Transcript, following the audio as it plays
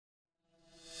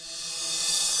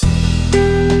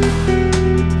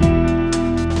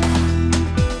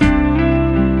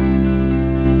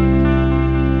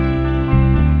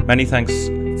Many thanks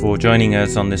for joining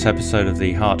us on this episode of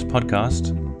the Heart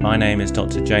podcast. My name is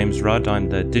Dr. James Rudd. I'm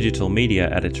the digital media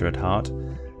editor at Heart,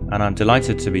 and I'm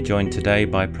delighted to be joined today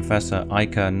by Professor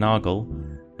Eike Nagel,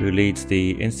 who leads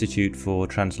the Institute for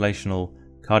Translational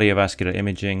Cardiovascular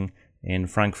Imaging in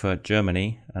Frankfurt,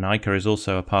 Germany. And Eike is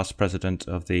also a past president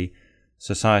of the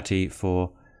Society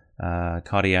for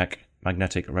Cardiac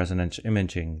Magnetic Resonance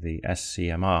Imaging, the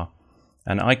SCMR.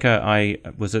 And Eike, I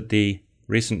was at the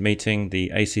recent meeting,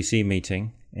 the ACC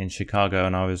meeting in Chicago,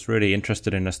 and I was really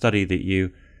interested in a study that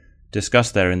you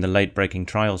discussed there in the late-breaking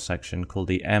trials section called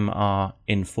the MR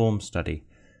Inform study.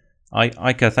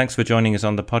 Eike, thanks for joining us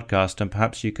on the podcast, and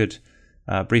perhaps you could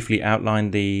briefly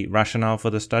outline the rationale for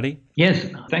the study? Yes,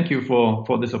 thank you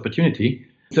for this opportunity.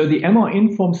 So the MR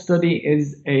Inform study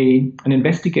is an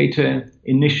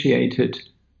investigator-initiated,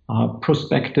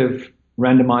 prospective,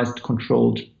 randomized,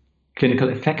 controlled clinical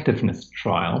effectiveness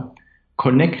trial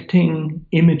connecting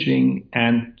imaging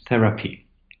and therapy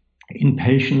in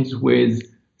patients with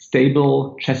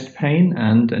stable chest pain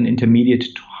and an intermediate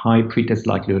to high pretest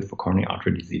likelihood for coronary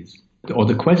artery disease. Or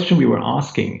the question we were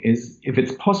asking is if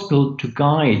it's possible to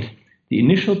guide the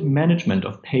initial management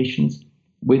of patients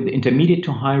with intermediate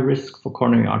to high risk for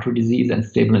coronary artery disease and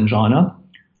stable angina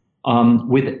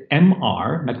with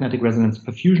MR, magnetic resonance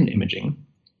perfusion imaging,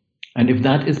 and if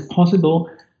that is possible,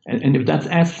 and if that's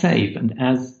as safe and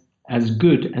as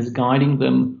good as guiding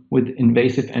them with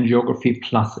invasive angiography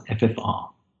plus FFR.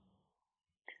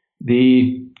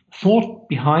 The thought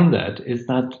behind that is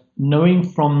that knowing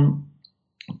from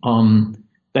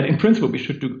that in principle we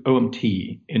should do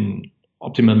OMT in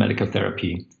optimal medical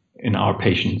therapy in our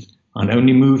patients and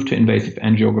only move to invasive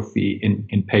angiography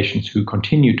in patients who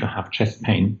continue to have chest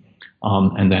pain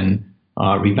and then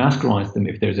revascularize them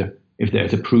if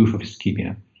there's a proof of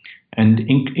ischemia. And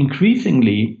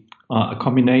increasingly, a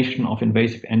combination of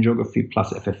invasive angiography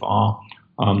plus FFR,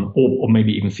 or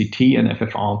maybe even CT and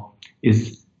FFR,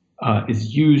 is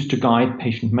used to guide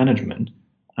patient management.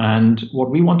 And what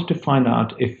we wanted to find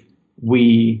out, if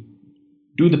we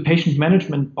do the patient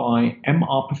management by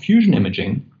MR perfusion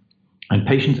imaging, and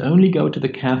patients only go to the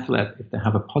cath lab if they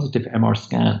have a positive MR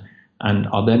scan and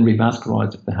are then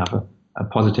revascularized if they have a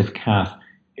positive cath,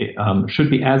 it should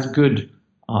be as good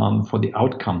for the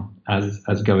outcome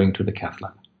as going to the cath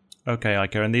lab. Okay,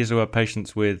 Eike, and these were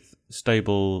patients with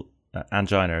stable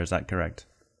angina, is that correct?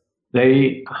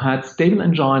 They had stable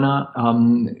angina,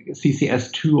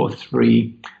 CCS 2 or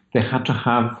 3. They had to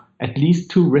have at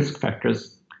least 2 risk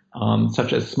factors,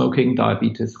 such as smoking,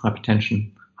 diabetes,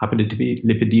 hypertension,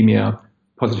 hyperlipidemia,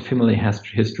 positive family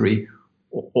history,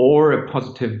 or a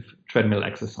positive treadmill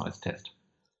exercise test.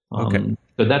 Okay.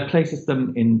 So that places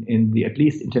them in the at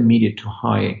least intermediate to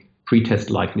high pretest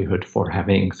likelihood for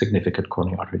having significant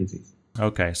coronary artery disease.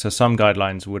 Okay, so some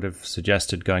guidelines would have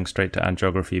suggested going straight to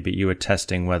angiography, but you were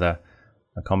testing whether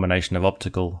a combination of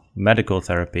optical medical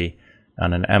therapy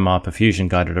and an MR perfusion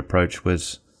guided approach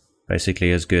was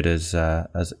basically as good as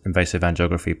invasive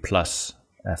angiography plus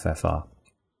FFR.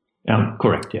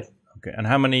 Correct, yes. Okay, and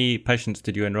how many patients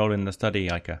did you enroll in the study,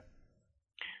 Eike?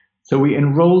 So we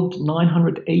enrolled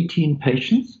 918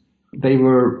 patients. They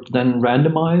were then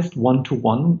randomized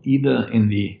 1-to-1, either in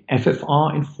the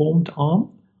FFR-informed arm,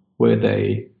 where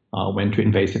they went to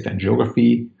invasive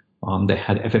angiography. They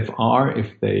had FFR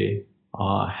if they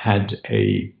had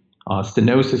a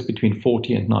stenosis between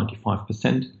 40 and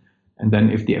 95%. And then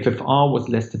if the FFR was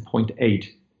less than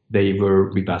 0.8, they were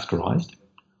revascularized.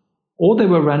 Or they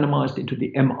were randomized into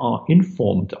the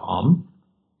MR-informed arm,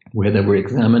 where they were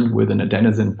examined with an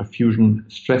adenosine perfusion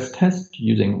stress test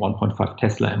using 1.5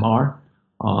 Tesla MR,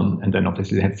 and then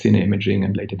obviously they had cine imaging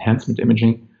and late enhancement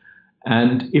imaging.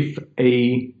 And if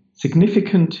a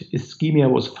significant ischemia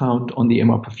was found on the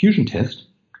MR perfusion test,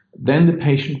 then the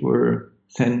patient were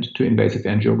sent to invasive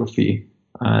angiography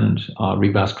and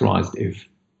revascularized if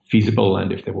feasible,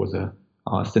 and if there was a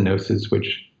stenosis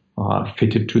which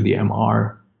fitted to the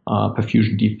MR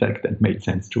perfusion defect and made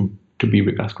sense to be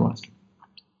revascularized.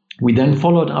 We then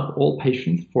followed up all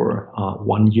patients for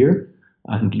 1 year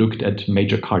and looked at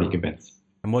major cardiac events.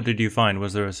 And what did you find?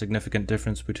 Was there a significant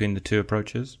difference between the two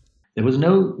approaches? There was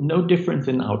no difference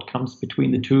in outcomes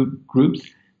between the two groups.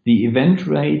 The event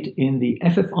rate in the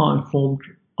FFR-informed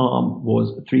arm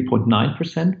was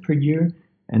 3.9% per year,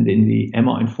 and in the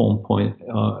MR-informed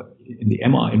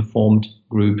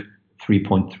group,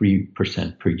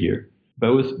 3.3% per year.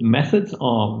 Both methods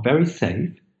are very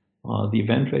safe. The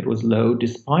event rate was low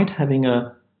despite having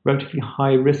a relatively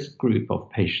high risk group of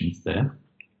patients there.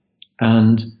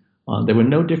 And there were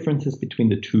no differences between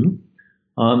the two.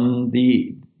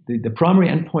 The the primary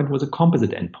endpoint was a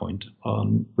composite endpoint,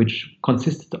 which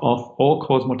consisted of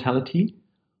all-cause mortality,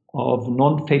 of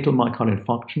non-fatal myocardial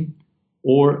infarction,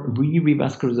 or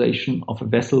revascularization of a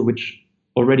vessel which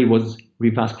already was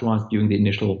revascularized during the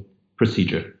initial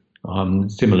procedure,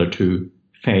 similar to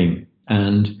FAME.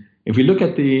 And if we look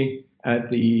at the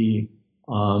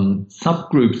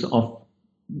subgroups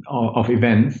of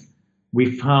events,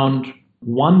 we found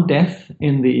 1 death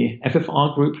in the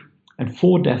FFR group and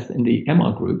 4 deaths in the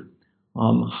MR group.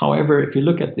 However, if you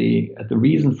look at the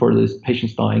reason for this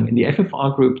patients dying, in the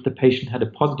FFR group, the patient had a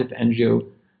positive angio,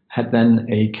 had then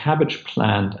a CABG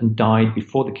planned and died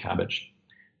before the CABG.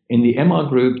 In the MR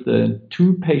group, the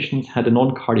 2 patients had a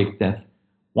non-cardiac death.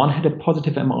 One had a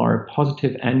positive MR,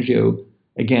 positive angio.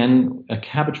 Again, a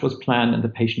CABG was planned and the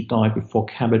patient died before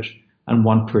CABG, and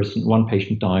one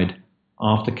patient died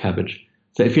after CABG.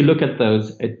 So if you look at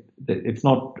those, it's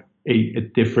not a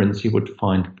difference you would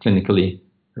find clinically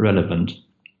relevant.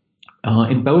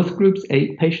 In both groups,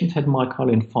 8 patients had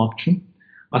myocardial infarction.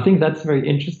 I think that's very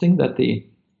interesting that the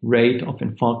rate of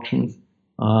infarctions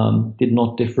did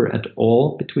not differ at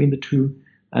all between the two.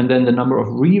 And then the number of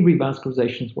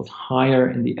revascularizations was higher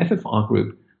in the FFR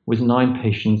group, with 9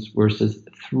 patients versus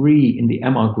 3 in the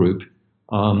MR group.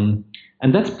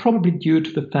 And that's probably due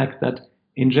to the fact that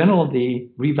in general, the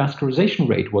revascularization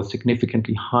rate was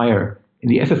significantly higher in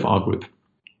the FFR group.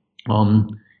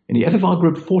 In the FFR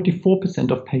group,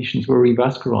 44% of patients were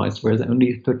revascularized, whereas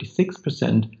only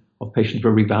 36% of patients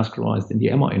were revascularized in the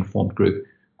MR-informed group.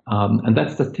 And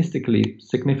that's statistically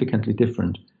significantly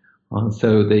different.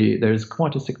 So there's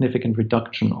quite a significant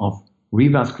reduction of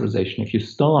revascularization if you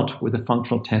start with a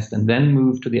functional test and then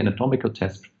move to the anatomical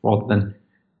test, rather than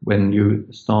when you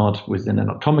start with an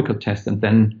anatomical test and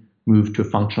then move to a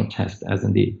functional test, as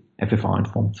in the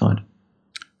FFR-informed side.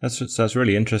 That's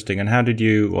really interesting. And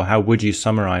how would you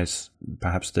summarize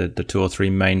perhaps the 2 or 3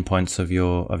 main points of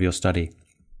your study?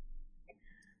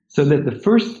 So the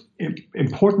first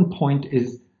important point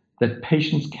is that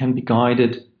patients can be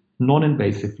guided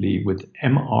non-invasively with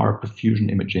MR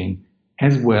perfusion imaging,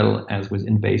 as well as with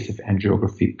invasive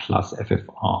angiography plus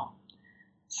FFR.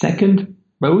 Second,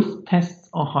 both tests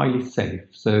are highly safe.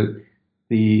 So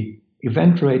the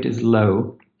event rate is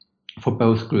low for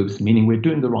both groups, meaning we're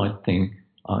doing the right thing,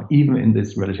 even in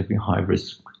this relatively high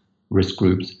risk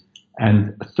groups.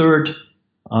 And third,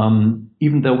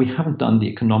 even though we haven't done the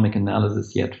economic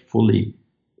analysis yet fully,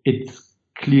 it's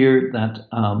clear that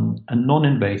a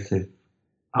non-invasive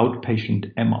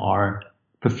outpatient MR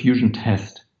perfusion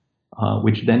test,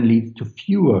 which then leads to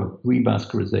fewer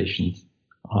revascularizations,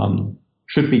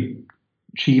 should be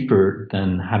cheaper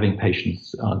than having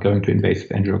patients going to invasive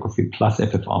angiography plus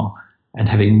FFR and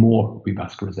having more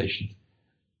revascularizations.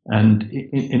 And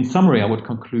in summary, I would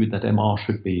conclude that MR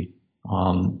should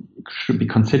be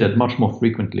considered much more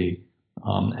frequently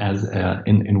as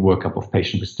in workup of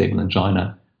patients with stable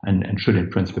angina, and should in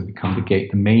principle become the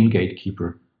main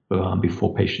gatekeeper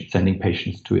before sending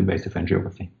patients to invasive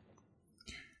angiography.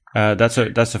 That's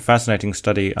a fascinating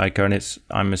study, Eike, and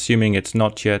I'm assuming it's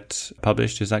not yet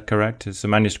published. Is that correct? Is the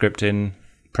manuscript in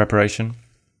preparation?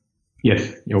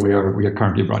 Yes, we are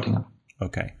currently writing up.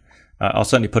 Okay, I'll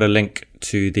certainly put a link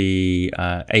to the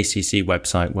ACC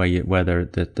website where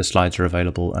the slides are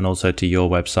available, and also to your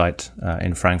website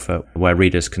in Frankfurt, where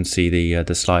readers can see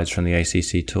the slides from the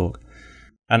ACC talk.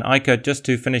 And Eike, just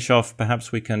to finish off,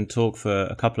 perhaps we can talk for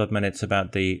a couple of minutes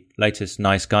about the latest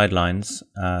NICE guidelines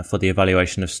for the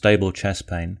evaluation of stable chest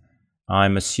pain.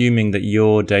 I'm assuming that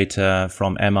your data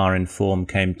from MR Inform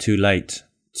came too late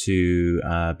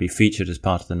to be featured as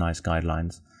part of the NICE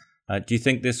guidelines. Do you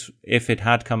think this, if it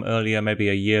had come earlier, maybe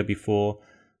a year before,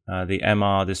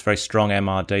 this very strong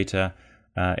MR data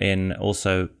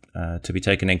to be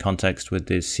taken in context with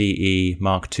the CE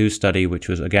Mark II study, which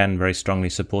was again very strongly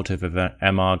supportive of an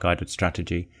MR guided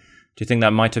strategy. Do you think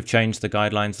that might have changed the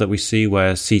guidelines that we see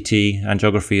where CT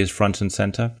angiography is front and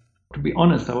center? To be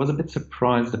honest, I was a bit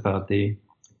surprised about the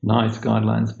NICE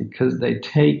guidelines because they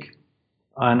take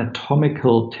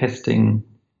anatomical testing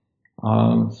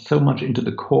so much into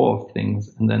the core of things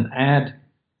and then add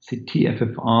CT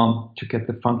FFR to get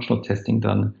the functional testing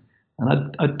done.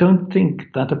 And I don't think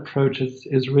that approach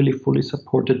is really fully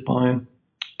supported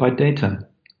by data,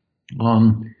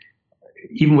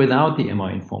 even without the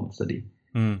MR-informed study.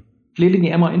 Clearly, the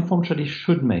MR-informed study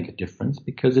should make a difference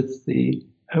because it's the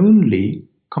only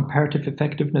comparative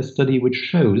effectiveness study which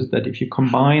shows that if you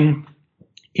combine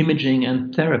imaging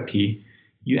and therapy,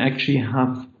 you actually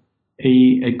have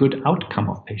a good outcome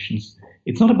of patients.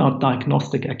 It's not about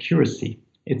diagnostic accuracy.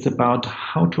 It's about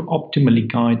how to optimally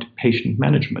guide patient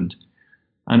management.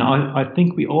 And I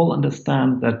think we all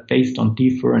understand that based on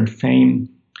DFIR and FAME,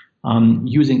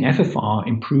 using FFR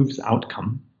improves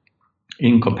outcome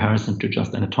in comparison to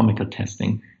just anatomical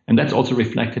testing. And that's also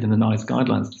reflected in the NICE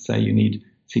guidelines to say you need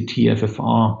CT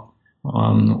FFR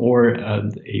or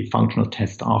a functional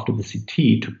test after the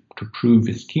CT to prove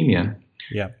ischemia.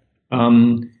 Yeah.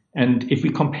 And if we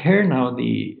compare now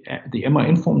the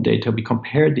MR-informed data, we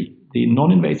compare the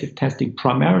non-invasive testing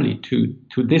primarily to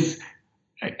this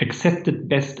accepted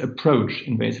best approach,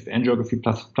 invasive angiography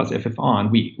plus FFR,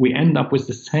 and we end up with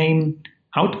the same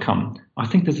outcome. I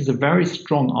think this is a very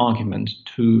strong argument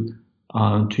to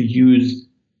use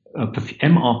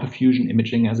MR perfusion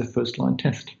imaging as a first-line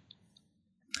test.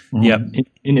 Yeah.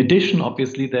 In addition,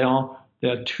 obviously, there are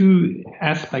two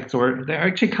aspects, or there are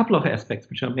actually a couple of aspects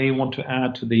which I may want to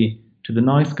add to the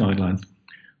NICE guidelines.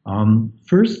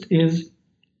 First is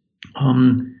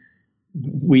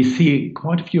we see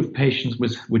quite a few of patients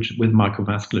with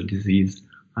microvascular disease,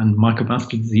 and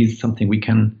microvascular disease is something we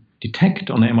can detect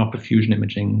on MR perfusion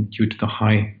imaging due to the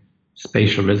high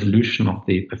spatial resolution of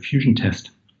the perfusion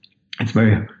test.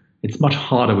 It's much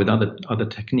harder with other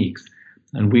techniques,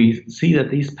 and we see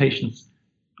that these patients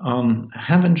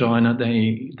have angina.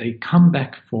 They come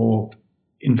back for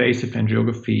invasive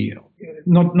angiography,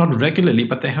 not regularly,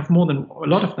 but a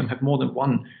lot of them have more than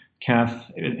one cath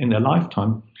in their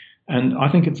lifetime. And I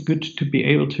think it's good to be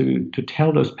able to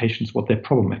tell those patients what their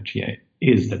problem actually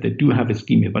is, that they do have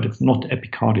ischemia, but it's not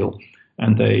epicardial,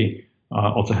 and they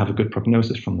also have a good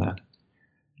prognosis from that.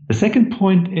 The second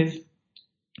point is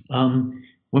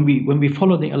when we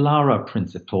follow the ALARA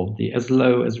principle, the as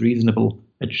low as reasonable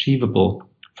achievable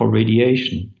for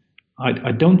radiation,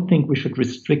 I don't think we should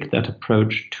restrict that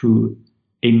approach to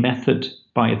a method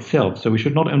by itself. So we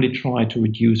should not only try to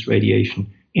reduce radiation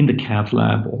in the cath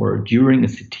lab or during a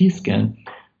CT scan,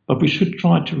 but we should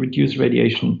try to reduce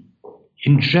radiation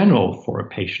in general for a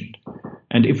patient.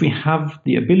 And if we have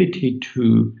the ability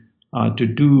to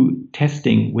do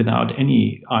testing without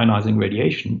any ionizing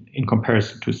radiation in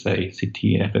comparison to, say,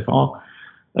 CT and FFR,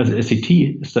 as a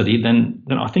CT study, then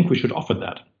I think we should offer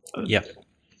that. Yeah.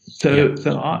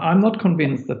 So I'm not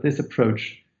convinced that this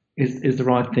approach is the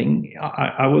right thing.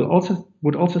 I would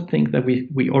also think that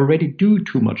we already do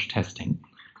too much testing.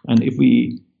 And if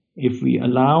we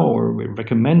allow or we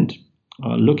recommend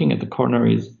looking at the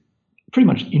coronaries pretty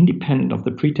much independent of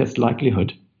the pretest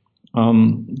likelihood,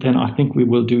 then I think we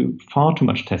will do far too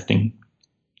much testing.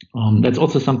 That's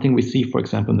also something we see, for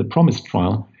example, in the PROMISE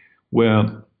trial,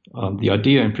 where the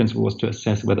idea in principle was to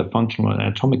assess whether functional and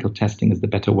anatomical testing is the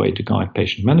better way to guide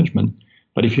patient management.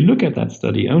 But if you look at that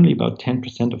study, only about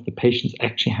 10% of the patients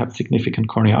actually have significant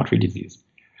coronary artery disease.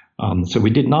 So we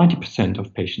did 90%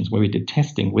 of patients where we did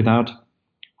testing without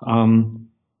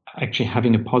actually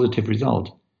having a positive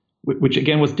result, which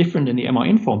again was different in the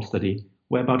MR-informed study,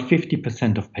 where about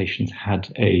 50% of patients had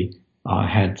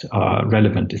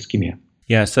relevant ischemia.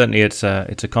 Yeah, certainly it's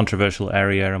a controversial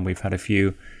area, and we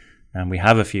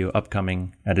have a few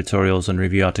upcoming editorials and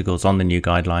review articles on the new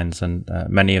guidelines, and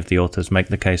many of the authors make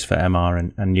the case for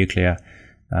MR and nuclear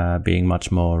being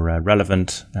much more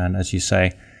relevant. And as you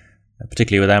say,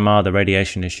 particularly with MR, the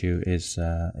radiation issue is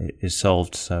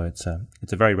solved, so it's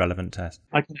a very relevant test.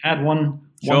 I can add one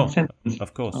sentence.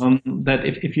 Of course. That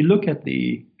if you look at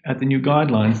the new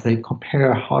guidelines, they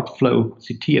compare heart flow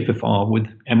CT FFR with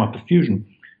MR perfusion,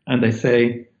 and they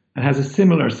say it has a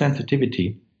similar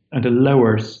sensitivity and a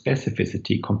lower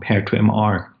specificity compared to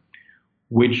MR,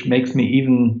 which makes me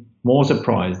even more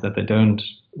surprised that they don't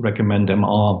recommend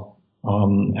MR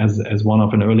as one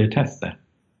of an earlier tests there.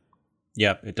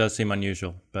 Yeah, it does seem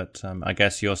unusual, but I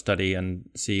guess your study and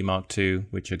CE Mark II,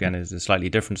 which again is a slightly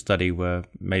different study, were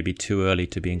maybe too early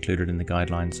to be included in the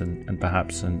guidelines and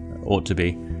perhaps ought to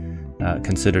be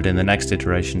considered in the next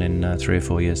iteration in 3 or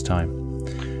 4 years' time.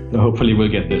 So hopefully we'll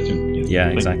get there soon. Yes. Yeah,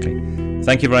 exactly.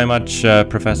 Thank you very much,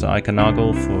 Professor Eike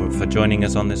Nagel, for joining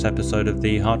us on this episode of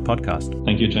the Heart Podcast.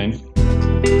 Thank you, James.